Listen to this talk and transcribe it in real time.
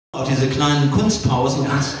Auch diese kleinen Kunstpausen,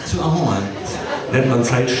 um uns zu erholen. Nennt man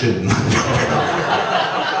Zeitschinden.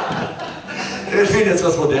 Wir spielen jetzt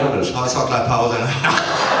was Modernes. Oh, ist auch gleich Pause.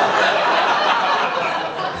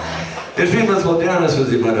 Wir spielen was Modernes für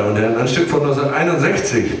Sie, meine Damen und Herren. Ein Stück von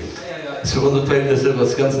 1961. Ist für unsere Verhältnisse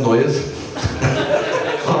was ganz Neues.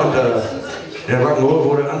 Und der Rock'n'Roll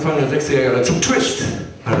wurde Anfang der 60er Jahre zum Twist,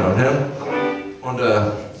 meine Damen und Herren. Und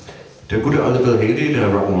der gute alte Bill Haley, der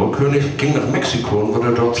Rock'n'Roll-König, ging nach Mexiko und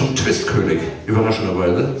wurde dort zum Twist-König,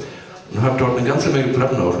 überraschenderweise. Und hat dort eine ganze Menge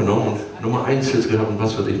Platten aufgenommen und Nummer 1 jetzt gehabt und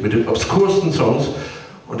was weiß ich, mit den obskursten Songs.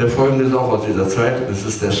 Und der folgende ist auch aus dieser Zeit, das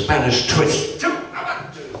ist der Spanish Twist.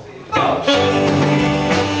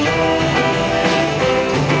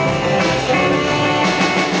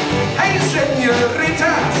 Hey,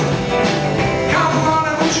 senoritas, come on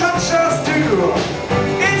and touch us too.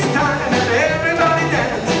 It's time that everybody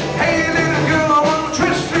dance. Hey, little girl, I want to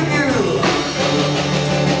twist with you.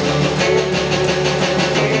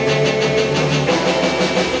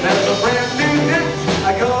 There's a brand new dance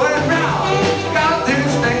going round. Got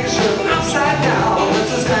this nation upside down.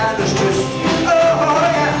 It's a Spanish twist. Oh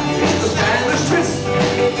yeah, it's the Spanish twist.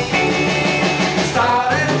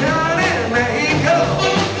 Started down in Mexico,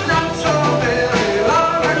 not so very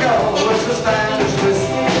long ago. It's the Spanish twist.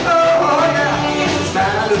 Oh yeah, it's the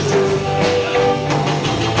Spanish twist.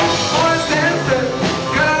 Boys dance still,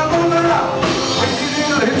 gotta move around. When you do,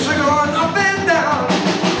 the hips are going up and down.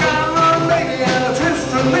 Come on, baby, and a twist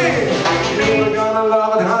with me. You're gonna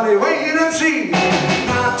love it, honey. Wait and see.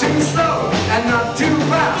 Not too slow and not too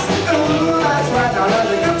fast. Ooh, that's right. Now let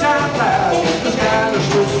the good time last. The Spanish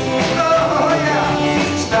twist. Oh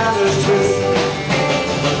yeah, Spanish twist.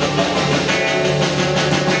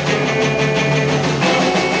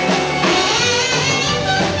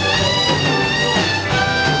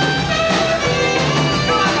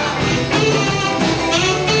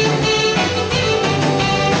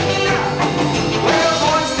 Well,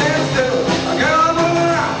 boys stand still, a girl move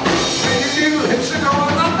around. When you do, hips are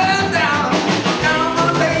going up and down. Come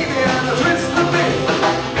on, baby, and a twist of me.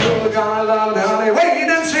 You're gonna love it, honey. Wait